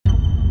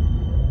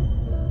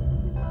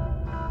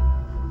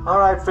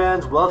Alright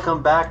friends,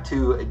 welcome back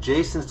to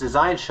Jason's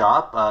Design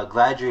Shop.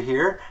 Glad you're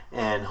here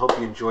and hope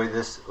you enjoy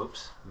this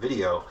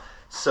video.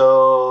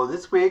 So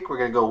this week we're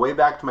going to go way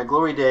back to my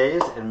glory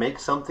days and make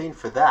something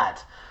for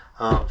that.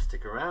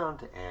 Stick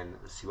around and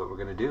let's see what we're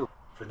going to do.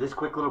 For this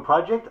quick little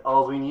project,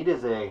 all we need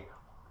is a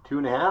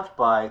 2.5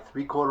 by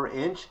 3/4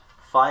 inch,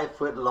 5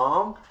 foot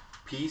long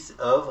piece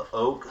of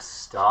oak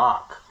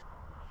stock.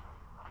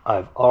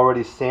 I've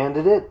already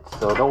sanded it,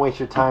 so don't waste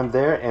your time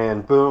there,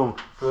 and boom,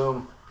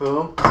 boom,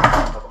 boom.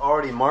 I've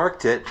already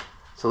marked it,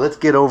 so let's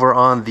get over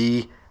on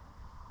the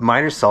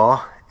miter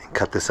saw and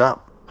cut this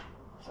up.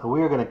 So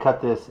we are going to cut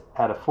this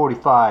at a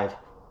 45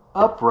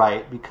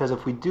 upright, because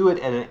if we do it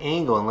at an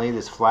angle and lay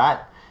this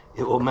flat,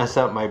 it will mess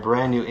up my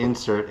brand new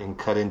insert and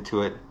cut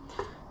into it.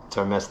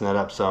 Start messing that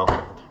up, so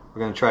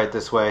we're going to try it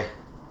this way.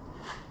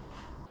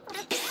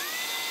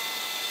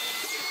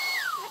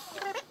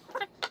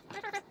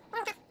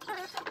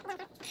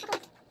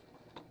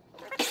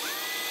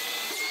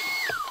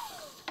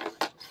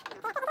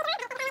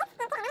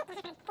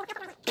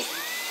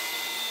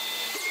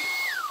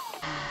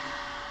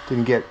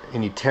 Didn't get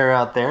any tear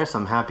out there, so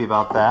I'm happy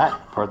about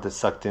that. Part that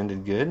sucked in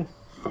did good.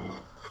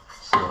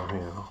 So, you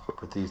know,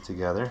 put these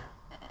together.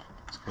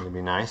 It's going to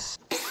be nice.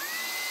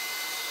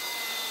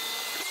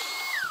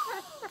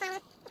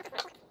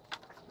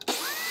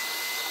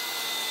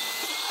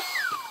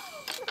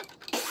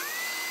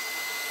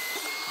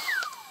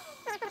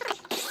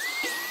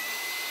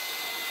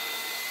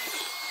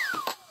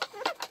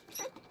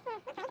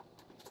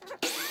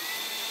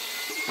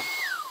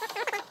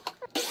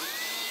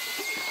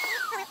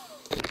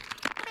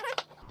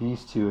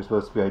 These two are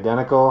supposed to be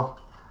identical.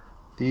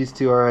 These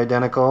two are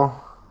identical.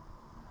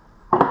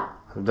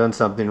 I've done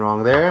something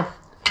wrong there.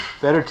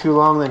 Better too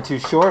long than too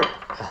short.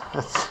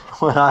 That's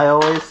what I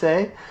always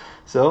say.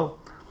 So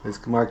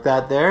let's mark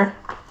that there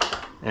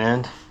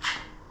and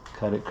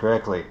cut it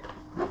correctly.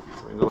 So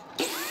we go.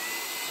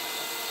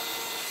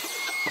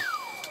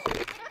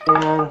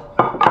 And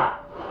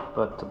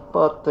butt to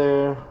butt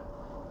there.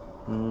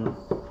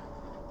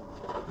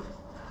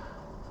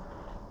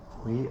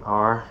 We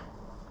are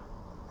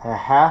a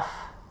half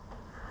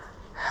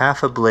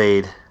a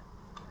blade.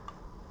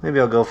 Maybe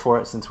I'll go for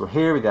it since we're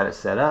here. We got it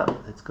set up.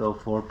 Let's go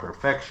for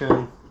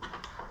perfection.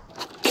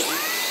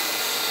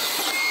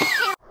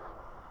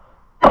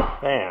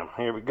 Bam,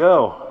 here we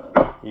go.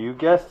 You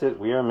guessed it,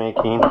 we are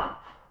making a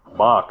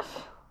box.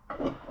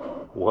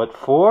 What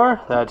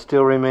for? That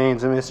still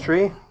remains a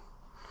mystery.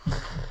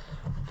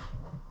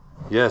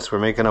 Yes, we're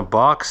making a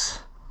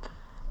box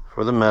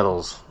for the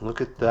metals.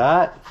 Look at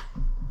that.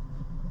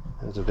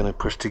 Those are going to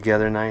push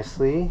together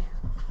nicely.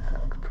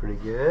 That looks pretty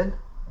good.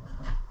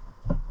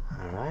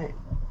 Alright,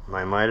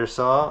 my miter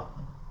saw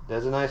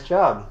does a nice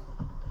job.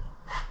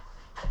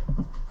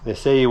 They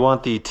say you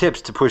want the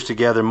tips to push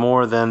together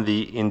more than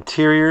the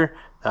interior.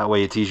 That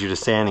way it's easier to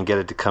sand and get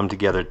it to come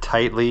together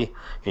tightly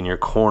in your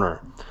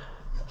corner.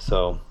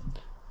 So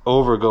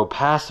go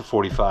past the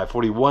 45,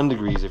 41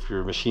 degrees if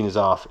your machine is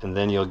off, and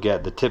then you'll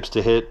get the tips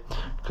to hit,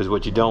 because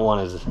what you don't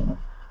want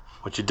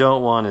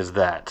is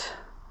that.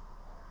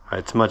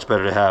 It's much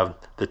better to have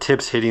the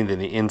tips hitting than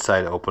the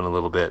inside open a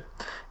little bit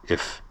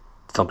if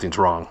something's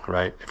wrong,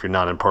 right? If you're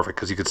not in perfect,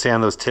 because you could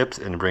sand those tips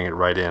and bring it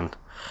right in.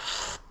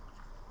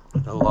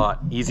 A lot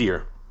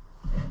easier.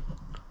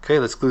 Okay,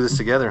 let's glue this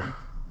together.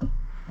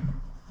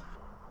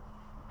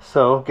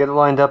 So get it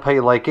lined up how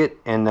you like it,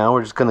 and now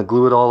we're just going to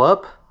glue it all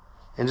up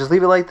and just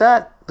leave it like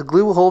that. The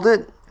glue will hold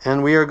it,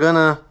 and we are going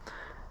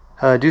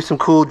to do some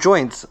cool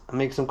joints,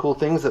 make some cool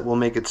things that will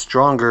make it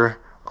stronger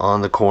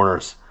on the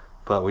corners.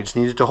 But we just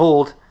need it to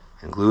hold,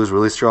 and glue is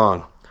really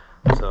strong.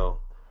 So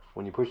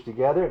when you push it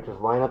together,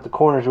 just line up the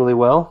corners really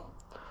well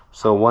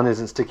so one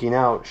isn't sticking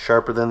out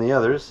sharper than the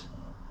others,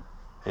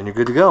 and you're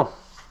good to go.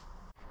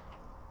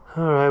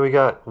 Alright, we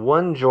got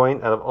one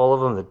joint out of all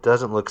of them that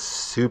doesn't look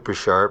super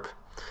sharp.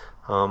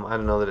 I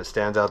don't know that it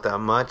stands out that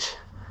much,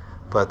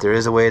 but there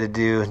is a way to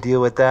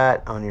deal with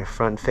that on your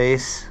front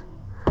face.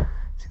 So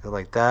go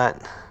like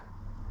that,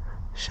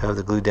 shove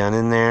the glue down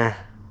in there,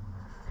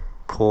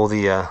 pull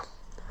the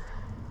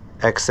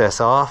excess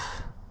off,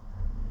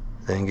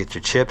 then get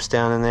your chips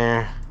down in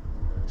there,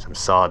 some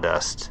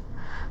sawdust.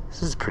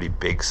 This is pretty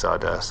big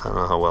sawdust. I don't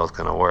know how well it's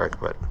going to work,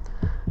 but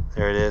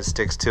there it is,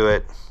 sticks to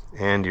it,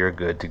 and you're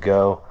good to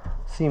go.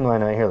 Seam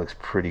line right here looks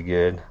pretty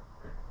good.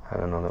 I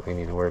don't know that we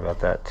need to worry about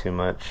that too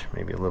much.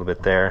 Maybe a little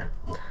bit there,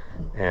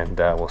 and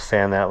we'll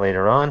sand that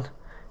later on,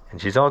 and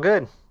she's all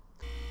good.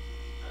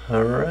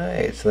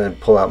 Alright, so then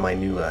pull out my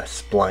new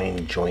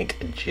spline joint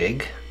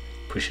jig,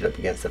 push it up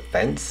against the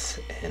fence,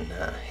 and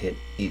hit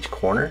each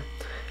corner.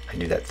 I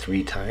do that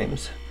 3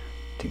 times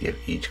to give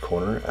each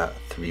corner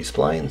 3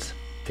 splines.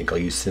 I think I'll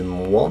use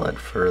some walnut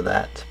for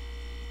that.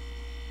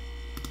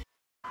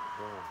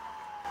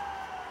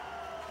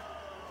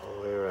 All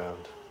the way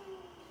around.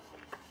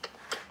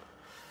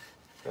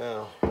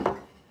 Now,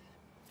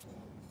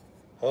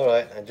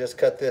 alright, I just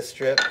cut this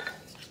strip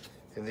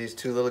and these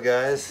 2 little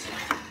guys.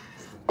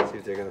 See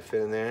if they're going to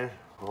fit in there.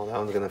 Oh, that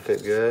one's going to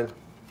fit good.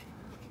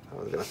 That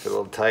one's going to fit a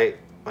little tight.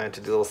 Might have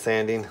to do a little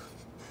sanding.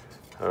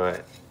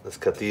 Alright, let's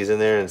cut these in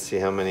there and see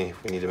how many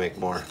we need to make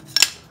more.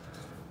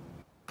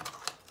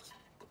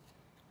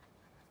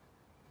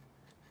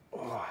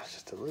 Oh, it's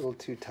just a little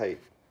too tight.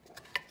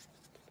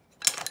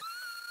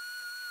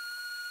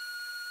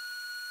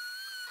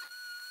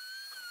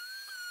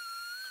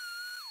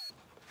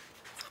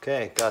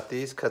 Okay, got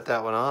these, cut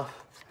that one off.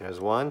 There's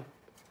one.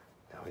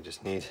 Now we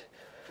just need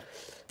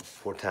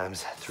 4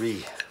 times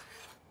 3.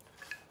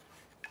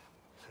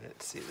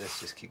 Let's see,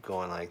 let's just keep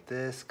going like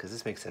this, because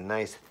this makes a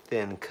nice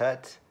thin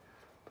cut,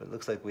 but it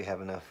looks like we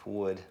have enough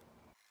wood.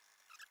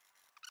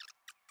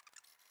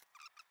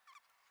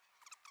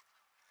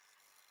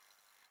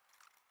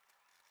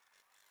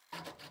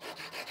 And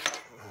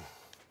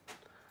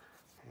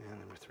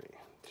number 3.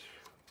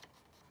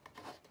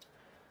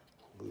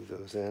 Glue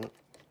those in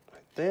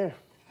right there.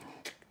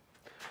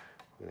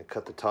 I'm going to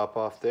cut the top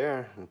off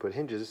there and put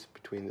hinges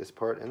between this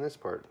part and this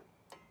part.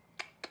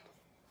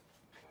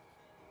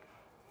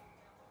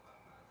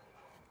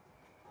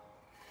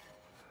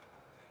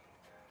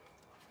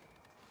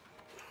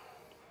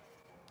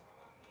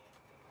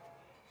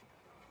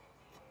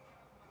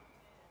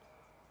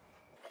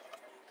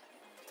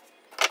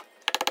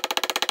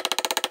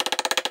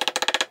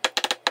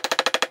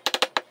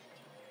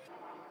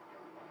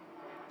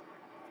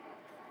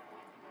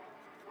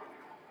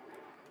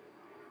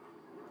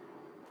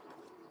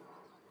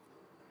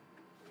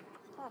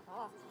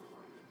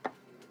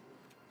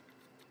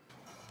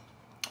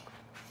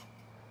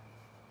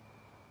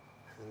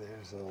 And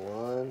there's a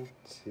 1,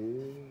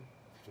 2,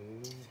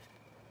 3,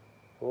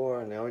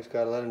 4. Now we just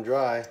gotta let them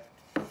dry.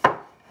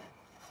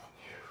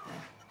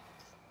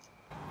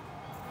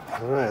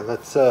 All right,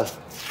 let's cut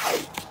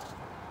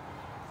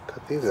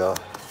these off.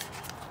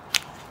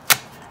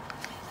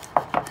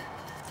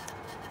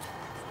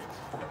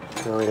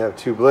 Now we have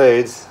 2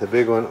 blades, the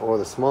big one or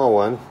the small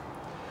one.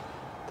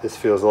 This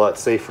feels a lot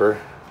safer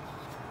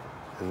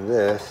than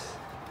this.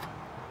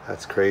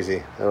 That's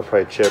crazy. That'll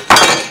probably chip.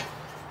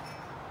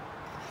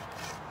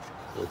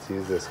 Let's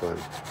use this one.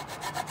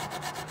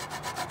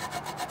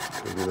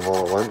 Can we do them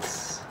all at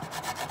once?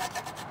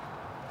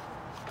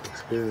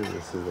 Looks good.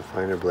 This is the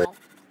finer blade.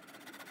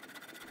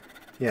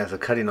 Yeah, so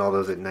cutting all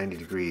those at 90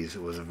 degrees,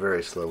 it was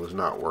very slow. It was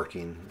not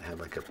working. It had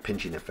like a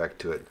pinching effect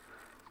to it.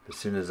 As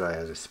soon as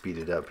I speed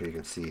it up, here you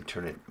can see,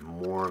 turn it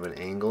more of an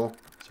angle.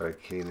 Start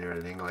hitting there at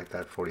an angle like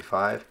that,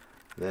 45.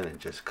 Then it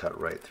just cut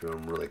right through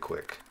them really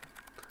quick.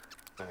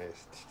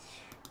 Nice.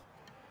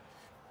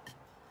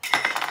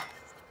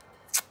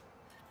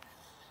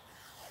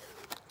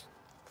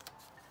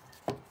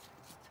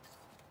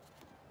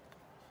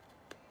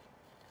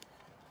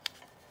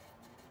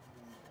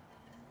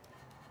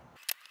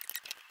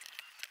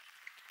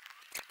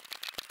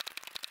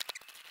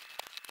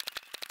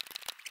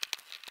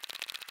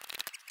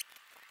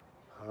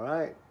 All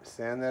right,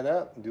 sand that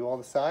up and do all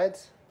the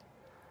sides.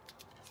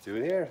 Let's do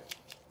it here.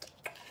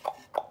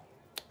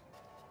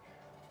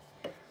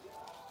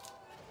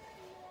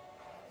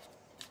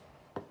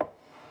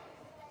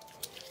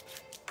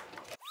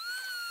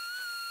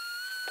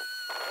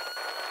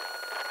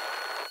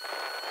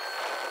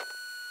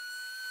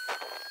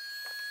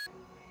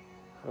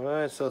 All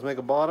right, so let's make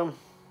a bottom.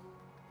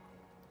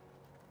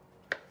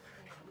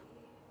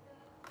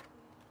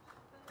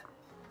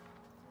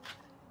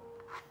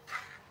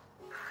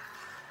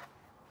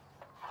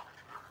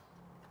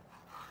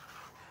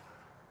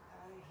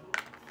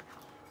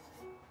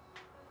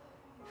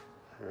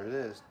 There it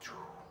is.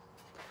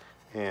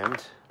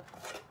 And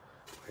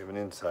we have an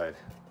inside.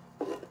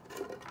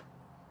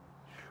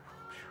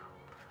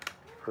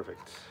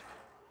 Perfect.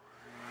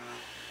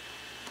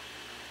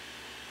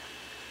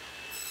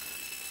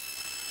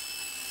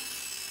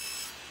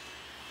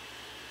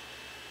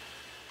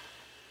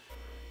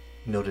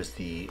 Notice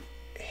the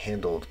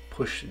handled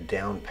push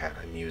down pad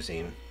I'm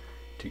using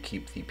to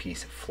keep the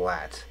piece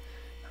flat.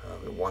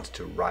 It wants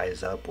to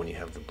rise up when you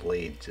have the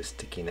blade just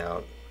sticking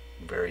out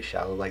very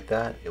shallow like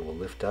that. It will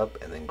lift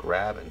up and then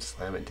grab and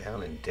slam it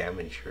down and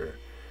damage your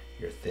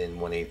thin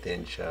 1/8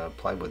 inch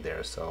plywood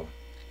there. So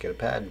get a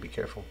pad, be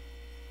careful.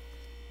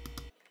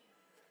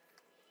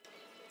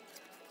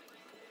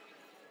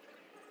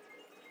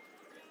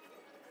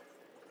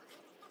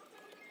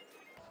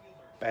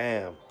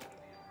 Bam!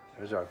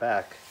 There's our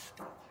back.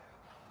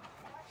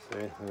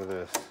 See, look at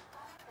this.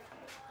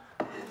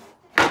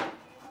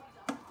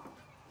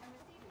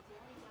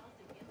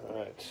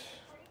 Alright.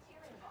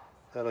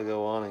 That'll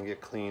go on and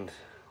get cleaned.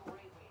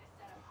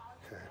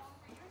 Okay.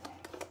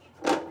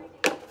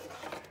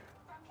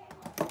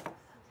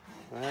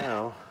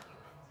 Now,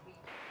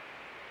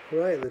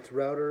 alright, let's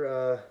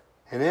router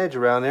an edge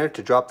around there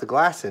to drop the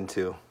glass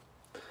into.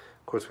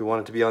 Of course, we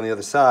want it to be on the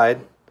other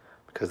side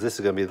because this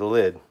is going to be the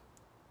lid.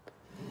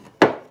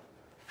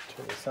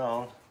 Turn this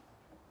on.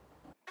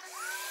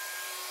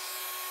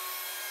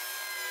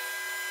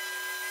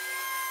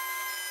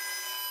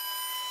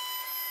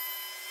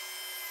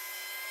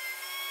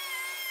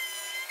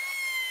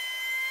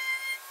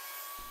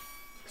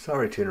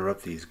 Sorry to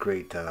interrupt these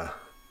great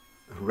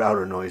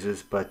router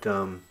noises, but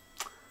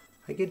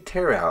I get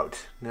tear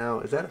out.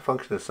 Now, is that a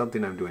function of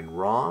something I'm doing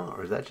wrong,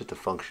 or is that just a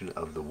function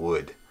of the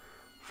wood?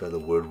 Fellow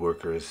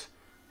woodworkers,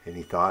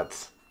 any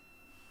thoughts?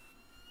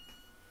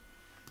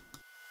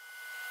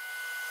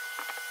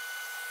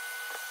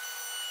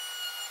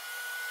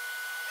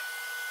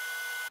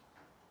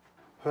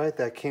 Alright,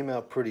 that came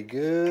out pretty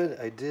good.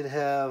 I did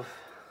have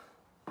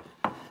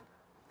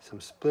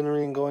some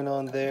splintering going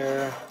on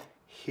there,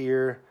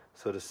 here.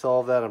 So to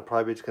solve that, I'm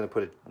probably just going to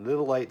put a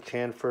little light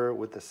chamfer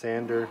with the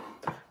sander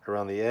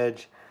around the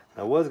edge.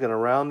 I was going to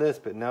round this,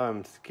 but now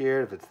I'm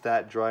scared if it's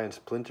that dry and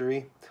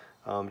splintery.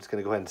 I'm just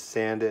going to go ahead and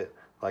sand it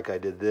like I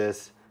did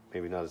this,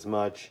 maybe not as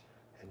much,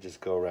 and just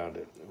go around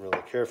it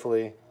really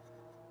carefully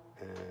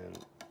and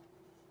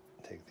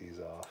take these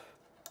off.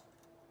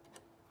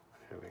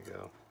 There we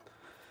go.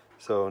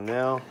 So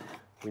now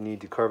we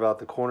need to carve out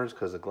the corners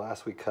because the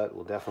glass we cut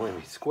will definitely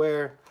be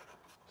square.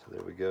 So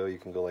there we go. You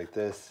can go like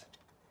this.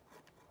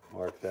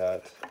 Mark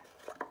that.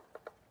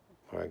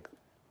 Mark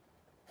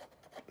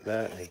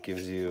that. And it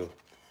gives you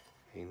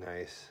a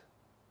nice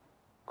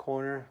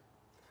corner.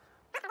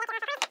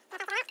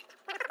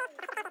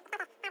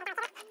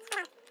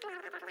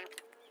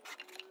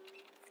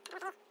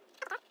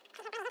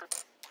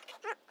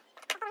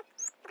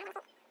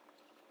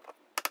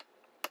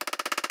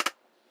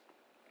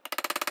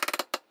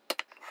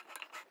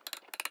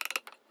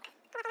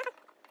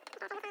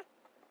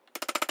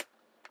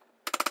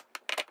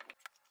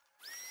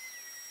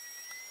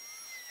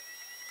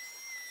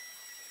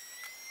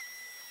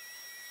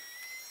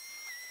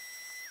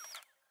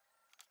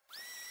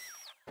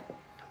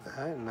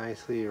 That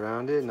nicely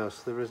around it, no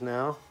slivers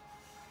now.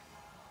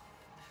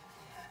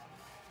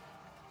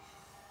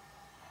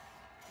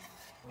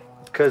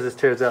 Because this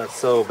tears out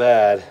so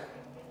bad,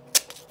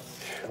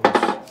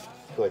 I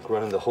feel like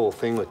running the whole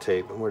thing with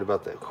tape. I'm worried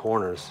about the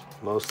corners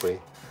mostly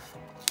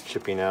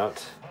chipping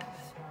out.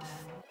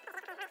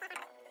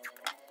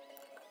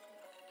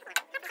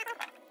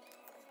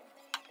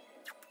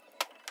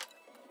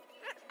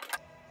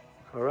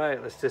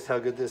 Alright, let's test how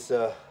good this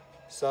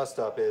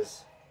SAWSTOP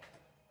is.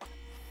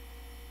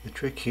 The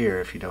trick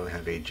here, if you don't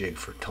have a jig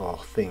for tall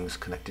things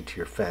connected to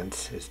your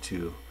fence, is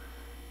to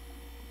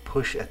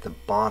push at the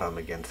bottom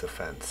against the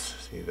fence.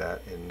 See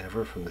that? And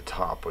never from the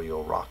top or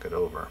you'll rock it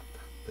over.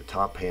 The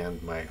top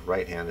hand, my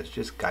right hand, is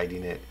just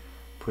guiding it,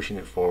 pushing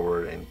it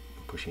forward and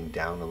pushing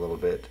down a little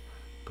bit,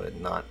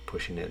 but not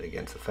pushing it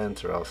against the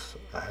fence, or else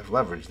I have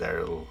leverage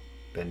there. It'll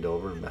bend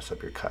over and mess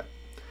up your cut.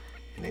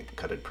 And it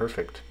cut it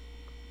perfect.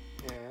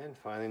 And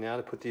finally, now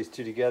to put these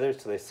two together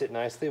so they sit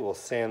nicely, we'll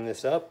sand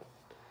this up.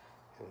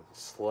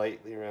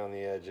 Slightly around the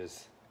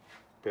edges,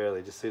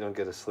 barely, just so you don't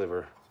get a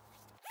sliver.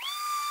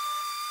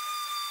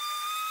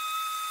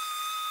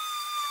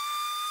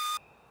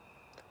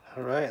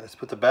 Alright, let's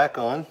put the back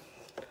on.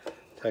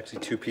 It's actually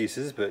two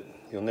pieces, but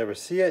you'll never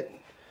see it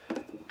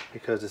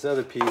because this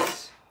other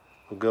piece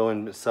will go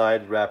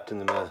inside wrapped in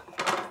the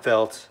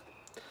felt.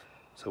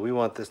 So we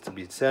want this to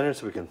be centered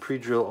so we can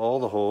pre-drill all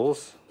the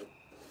holes.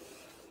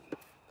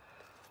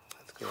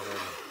 Let's go ahead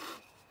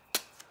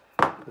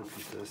and put a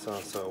piece of this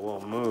on so it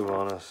won't move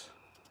on us.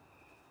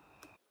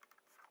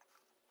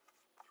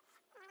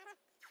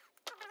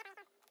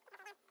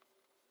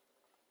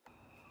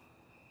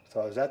 So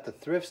I was at the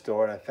thrift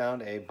store and I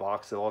found a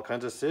box of all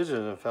kinds of scissors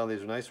and found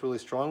these nice, really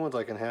strong ones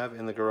I can have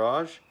in the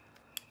garage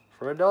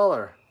for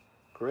 $1.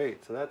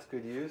 Great, so that's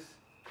good use.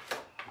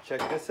 Check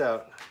this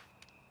out.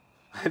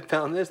 I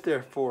found this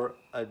there for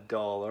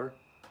 $1.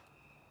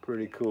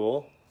 Pretty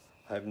cool.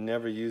 I've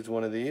never used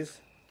one of these.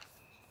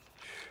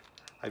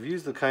 I've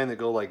used the kind that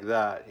go like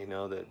that, you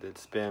know, that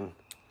spin.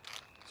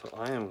 So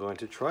I am going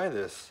to try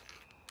this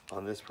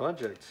on this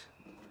project.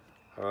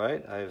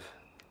 Alright, I've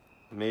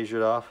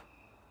measured off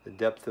the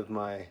depth of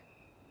my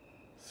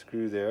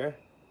screw there.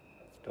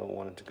 Don't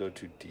want it to go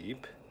too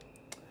deep.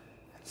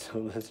 So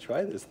let's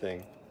try this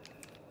thing.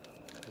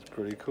 It's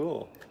pretty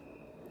cool.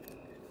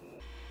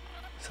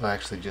 So I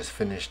actually just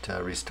finished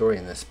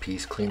restoring this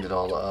piece, cleaned it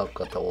all up,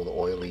 got the old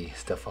oily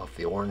stuff off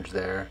the orange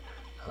there,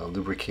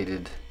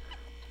 lubricated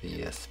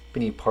the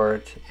spinny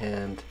part,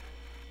 and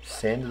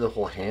sanded the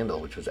whole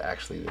handle, which was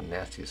actually the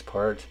nastiest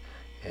part,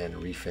 and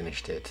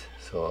refinished it.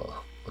 So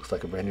looks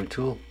like a brand new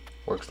tool.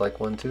 Works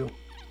like one too.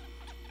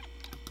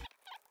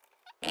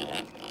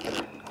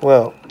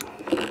 Well,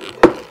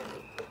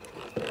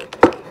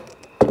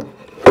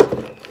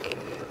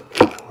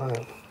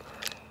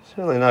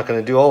 certainly not going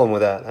to do all of them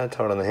with that. That's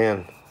hard on the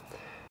hand.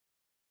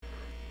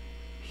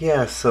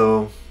 Yeah,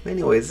 so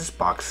anyways, this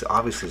box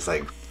obviously is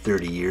like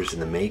 30 years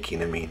in the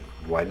making. I mean,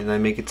 why didn't I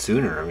make it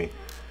sooner? I mean,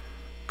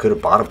 could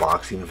have bought a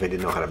box even if I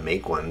didn't know how to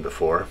make one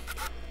before.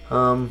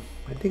 I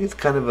think it's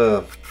kind of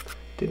a,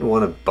 didn't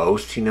want to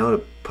boast, you know,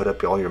 to put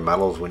up all your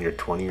medals when you're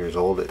 20 years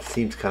old. It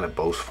seems kind of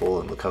boastful,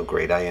 and look how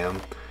great I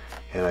am.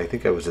 And I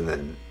think I was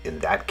in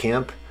that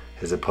camp,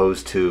 as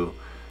opposed to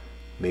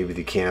maybe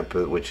the camp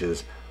which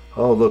is,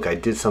 oh look, I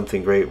did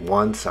something great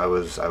once. I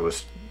was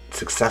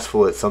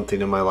successful at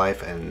something in my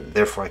life, and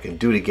therefore I can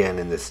do it again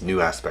in this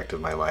new aspect of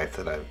my life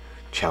that I'm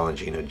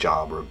challenging, a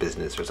job or a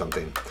business or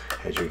something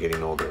as you're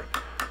getting older.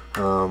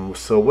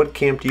 So what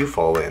camp do you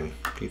fall in?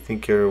 Do you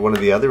think you're one or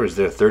the other? Is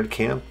there a third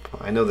camp?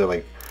 I know they're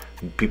like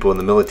people in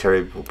the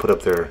military will put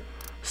up their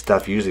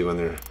stuff usually when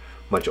they're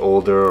much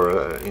older,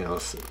 or you know,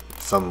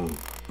 some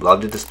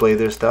love to display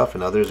their stuff,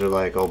 and others are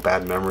like, oh,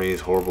 bad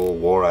memories, horrible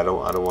war. I don't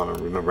want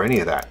to remember any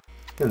of that.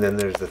 And then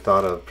there's the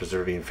thought of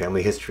preserving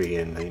family history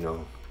and, you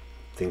know,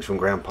 things from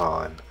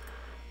grandpa. And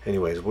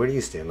anyways, where do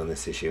you stand on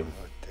this issue?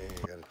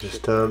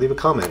 Just leave a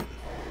comment.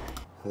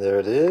 There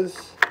it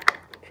is.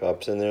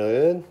 Drops in there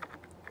good.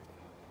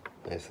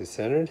 Nicely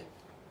centered.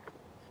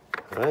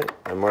 Alright,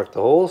 I marked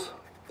the holes.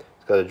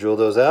 Just got to drill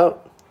those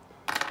out.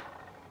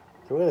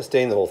 We're going to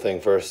stain the whole thing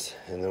first,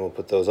 and then we'll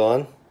put those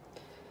on.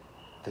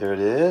 There it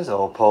is,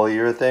 all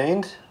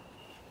polyurethaned.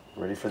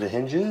 Ready for the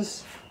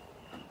hinges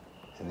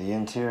and the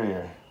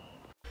interior.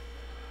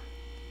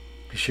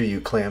 Be sure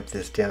you clamp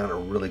this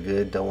down really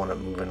good. Don't want it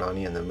moving on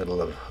you in the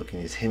middle of hooking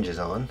these hinges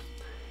on.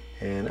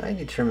 And I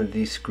determined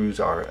these screws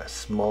are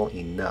small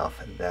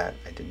enough that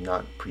I did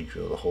not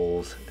pre-drill the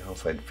holes, and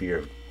also I had fear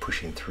of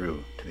pushing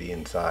through to the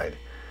inside.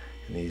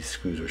 And these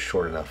screws were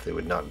short enough they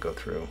would not go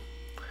through.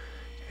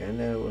 And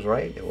it was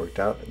right, it worked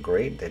out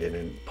great. They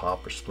didn't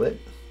pop or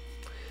split.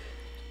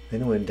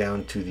 Then I went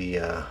down to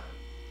the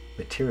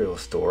material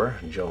store,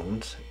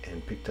 Jones,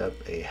 and picked up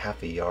a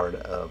half a yard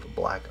of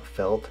black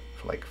felt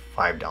for like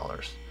 $5.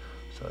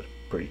 So it's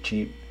pretty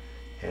cheap,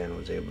 and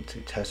was able to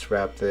test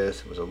wrap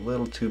this. It was a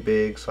little too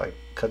big, so I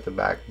cut the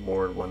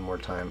backboard one more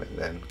time and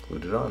then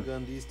glued it on.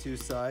 On these two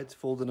sides,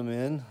 folded them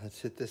in. Let's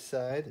hit this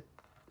side.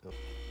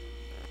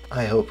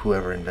 I hope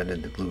whoever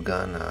invented the glue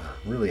gun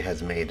really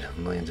has made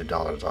millions of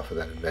dollars off of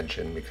that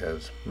invention,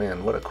 because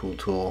man, what a cool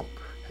tool.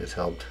 It has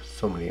helped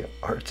so many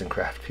arts and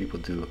craft people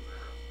do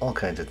all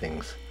kinds of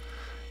things.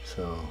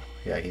 So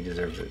yeah, he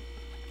deserves it,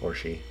 or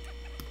she.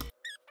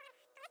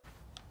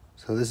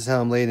 So this is how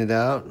I'm laying it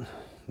out.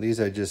 These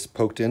I just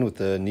poked in with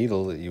the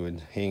needle that you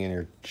would hang in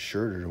your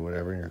shirt or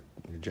whatever, in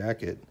your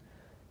jacket.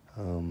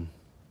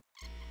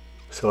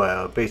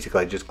 So basically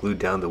I just glued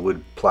down the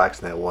wood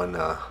plaques in that one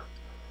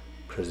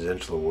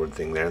presidential award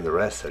thing there, and the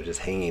rest are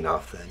just hanging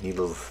off the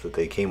needles that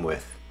they came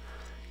with,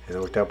 and it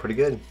worked out pretty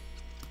good.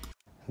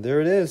 There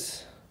it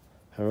is.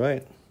 All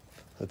right,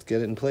 let's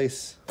get it in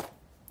place.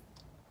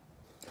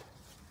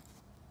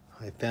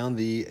 I found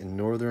the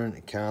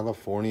Northern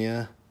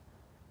California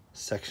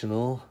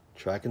sectional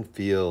track and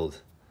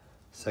field,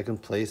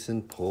 second place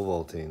in pole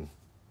vaulting.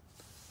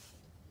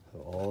 So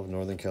all of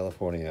Northern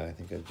California. I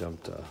think I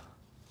jumped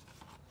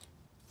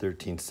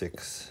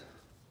 13.6,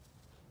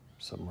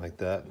 something like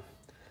that.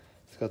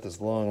 It's got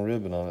this long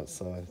ribbon on it,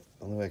 so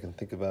the only way I can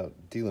think about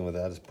dealing with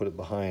that is put it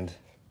behind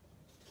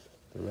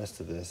the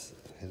rest of this.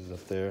 Hit it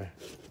up there,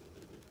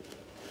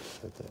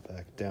 set that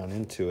back down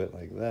into it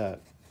like that,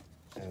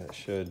 and it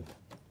should,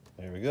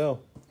 there we go.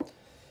 I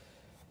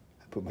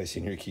put my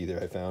senior key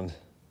there, I found.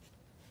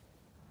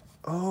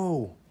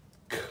 Oh,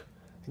 I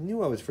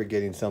knew I was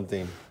forgetting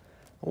something.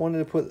 I wanted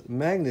to put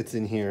magnets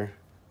in here.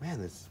 Man,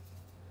 there's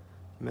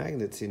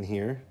magnets in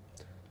here,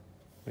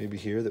 maybe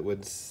here, that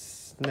would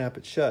snap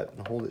it shut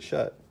and hold it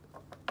shut.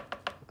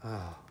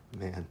 Oh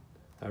man,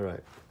 all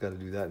right, gotta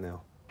do that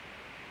now.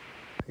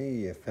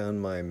 Hey, I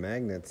found my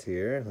magnets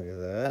here. Look at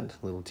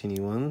that, little teeny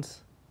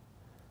ones.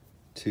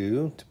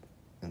 Two,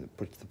 and it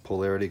puts the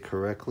polarity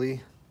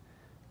correctly.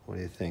 What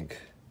do you think?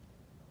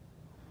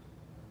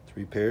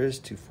 3 pairs,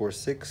 2, 4,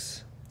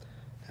 6.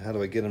 How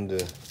do I get them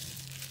to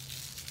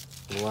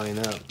line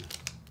up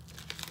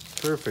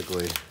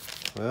perfectly?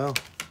 Well,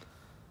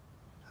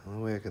 the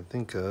only way I can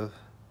think of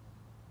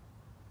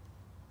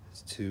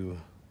is to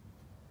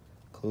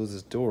close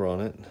this door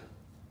on it,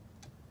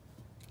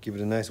 give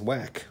it a nice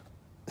whack.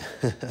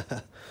 Here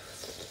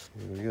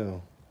we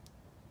go.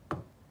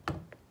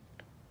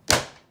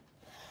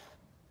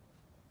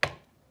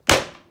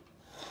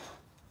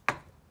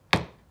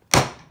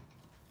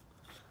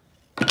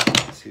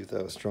 See if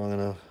that was strong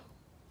enough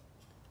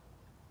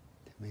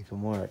to make a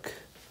mark.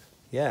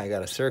 Yeah, I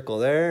got a circle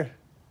there,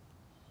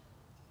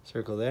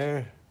 circle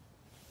there.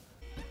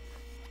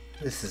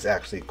 This is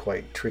actually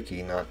quite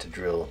tricky not to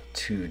drill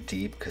too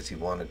deep because you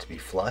want it to be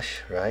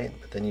flush, right?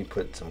 But then you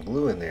put some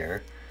glue in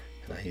there,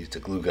 and I used a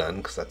glue gun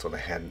because that's what I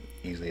had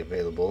easily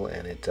available,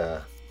 and it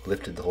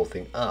lifted the whole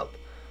thing up.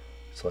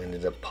 So I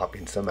ended up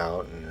popping some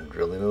out and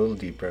drilling a little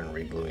deeper and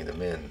re-gluing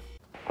them in.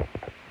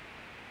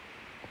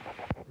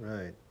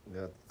 Right,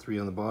 got 3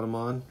 on the bottom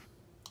on.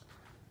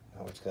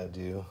 Now what you gotta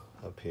do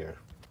up here.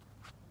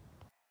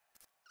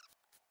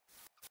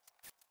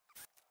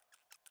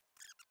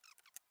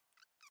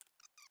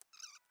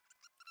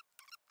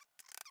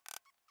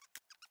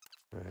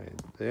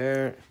 Right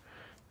there,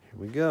 here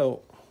we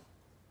go.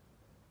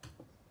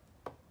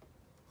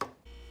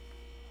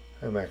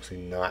 I'm actually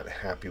not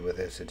happy with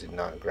this. It did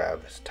not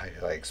grab as tight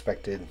as I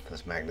expected.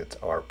 Those magnets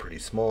are pretty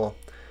small.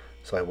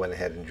 So I went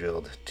ahead and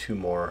drilled 2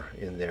 more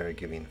in there,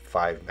 giving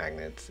 5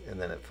 magnets,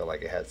 and then it felt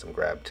like it had some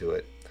grab to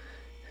it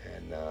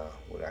and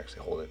would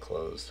actually hold it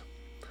closed.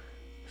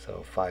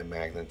 So 5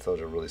 magnets, those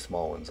are really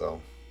small ones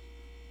though.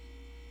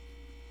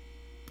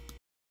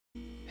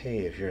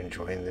 Hey, if you're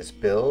enjoying this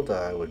build,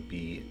 I would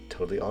be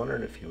totally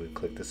honored if you would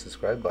click the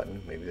subscribe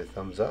button, maybe the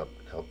thumbs up,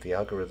 help the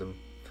algorithm.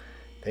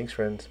 Thanks,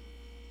 friends.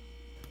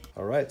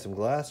 All right, some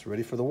glass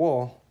ready for the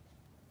wall.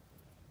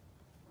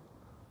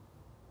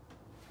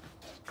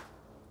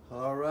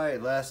 All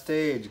right, last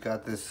stage.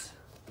 Got this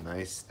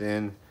nice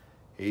thin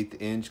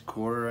 1/8 inch,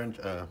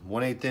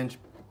 1/8 inch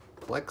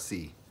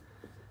plexi.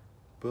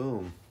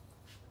 Boom.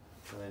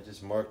 And I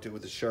just marked it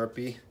with a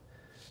Sharpie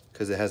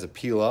because it has a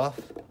peel off.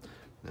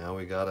 Now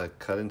we gotta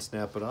cut and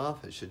snap it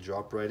off. It should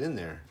drop right in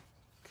there.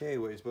 Okay,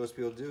 what you're supposed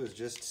to be able to do is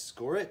just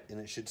score it and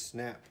it should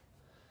snap.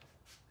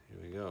 Here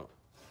we go.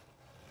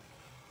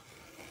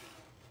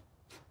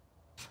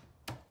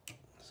 So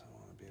I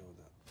want to be able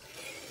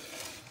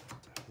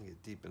to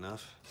get deep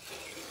enough.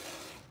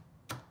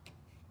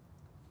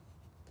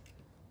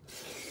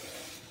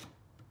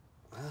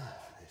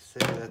 They say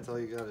that's all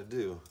you gotta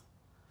do.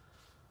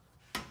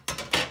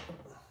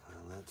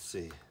 Well, let's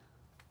see. You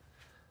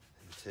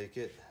take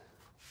it.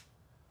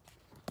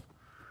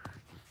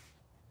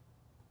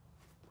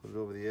 Put it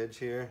over the edge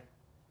here.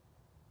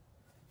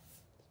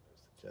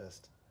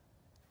 Just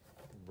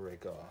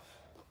break off.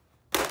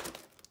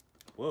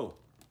 Whoa,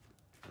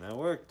 that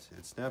worked.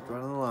 It snapped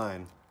right on the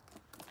line.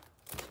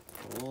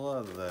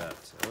 Love that.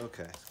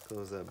 Okay,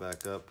 close that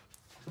back up.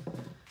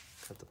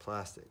 Cut the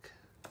plastic.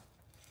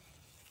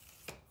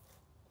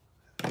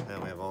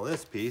 Now we have all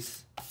this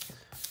piece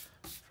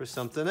for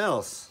something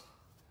else.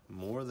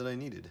 More than I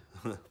needed.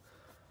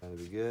 That'll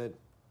be good.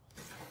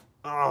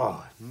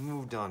 Oh, it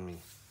moved on me.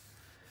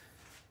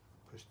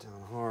 Push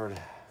down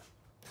hard.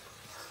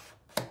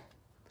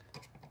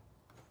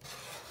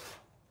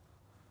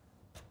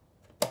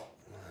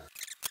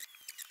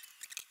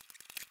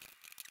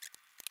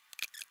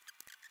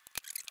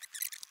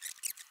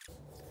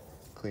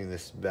 Clean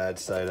this bad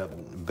side up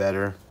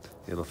better.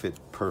 It'll fit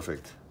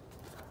perfect.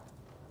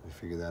 We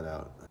figure that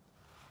out.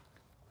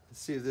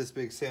 Let's see if this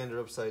big sander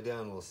upside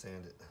down will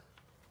sand it.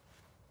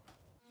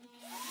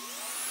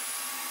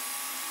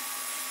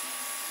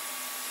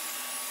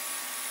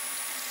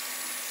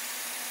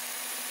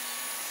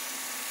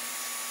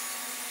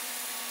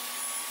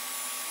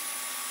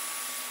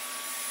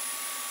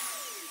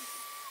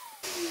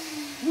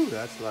 Ooh,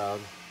 that's loud.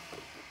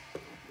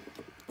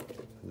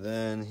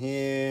 Then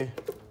here.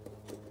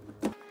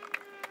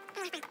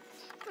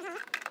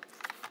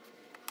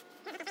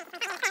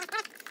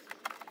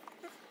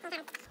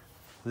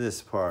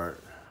 This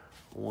part,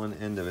 one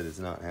end of it is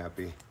not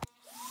happy.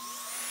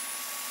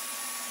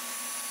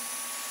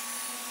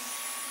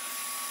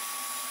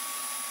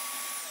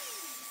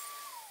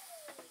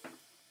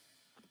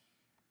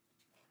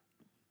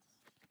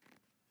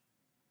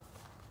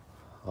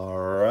 All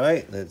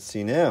right, let's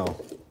see now.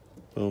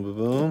 Boom, boom,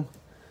 boom.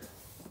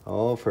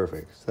 Oh,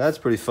 perfect. So that's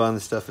pretty fun.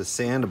 This stuff is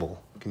sandable.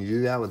 Can you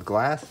do that with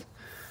glass?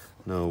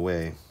 No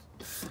way.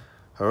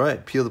 All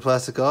right, peel the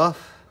plastic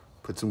off.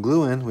 Put some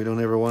glue in. We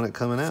don't ever want it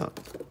coming out.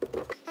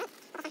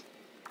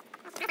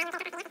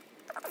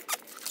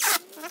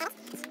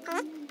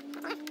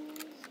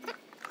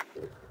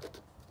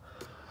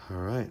 All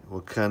right,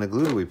 what kind of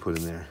glue do we put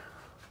in there?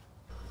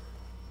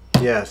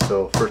 Yeah,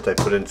 so first I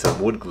put in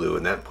some wood glue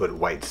and that put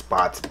white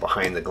spots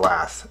behind the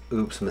glass.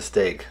 Oops,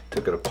 mistake.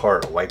 Took it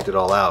apart, wiped it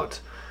all out.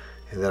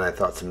 And then I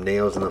thought some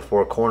nails in the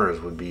four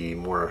corners would be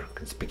more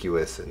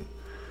conspicuous, and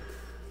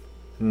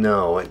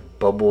no, it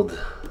bubbled.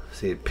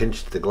 See, it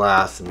pinched the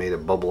glass and made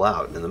it bubble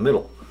out in the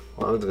middle.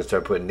 Well, I was gonna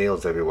start putting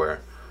nails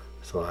everywhere.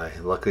 So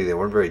luckily they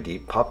weren't very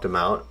deep, popped them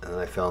out, and then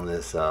I found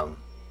this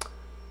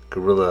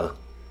Gorilla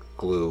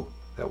glue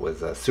that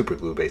was super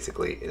glue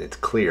basically, and it's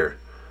clear.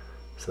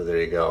 So there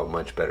you go,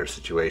 much better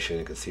situation.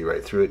 You can see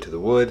right through it to the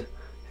wood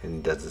and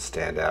it doesn't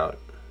stand out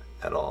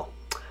at all.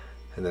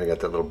 And then I got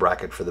that little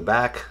bracket for the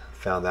back.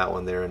 Found that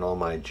one there in all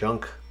my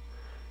junk.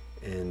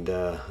 And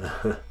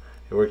it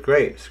worked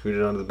great. Screwed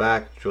it onto the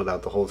back, drilled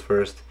out the holes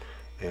first,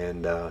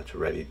 and it's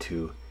ready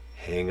to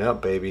hang up,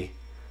 baby.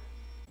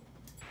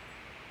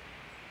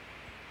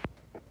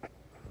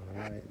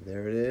 Alright,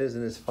 there it is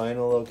in its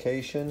final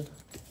location.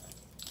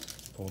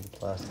 Pull the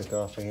plastic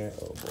off of here.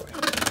 Oh boy.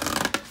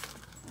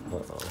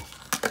 Uh-oh.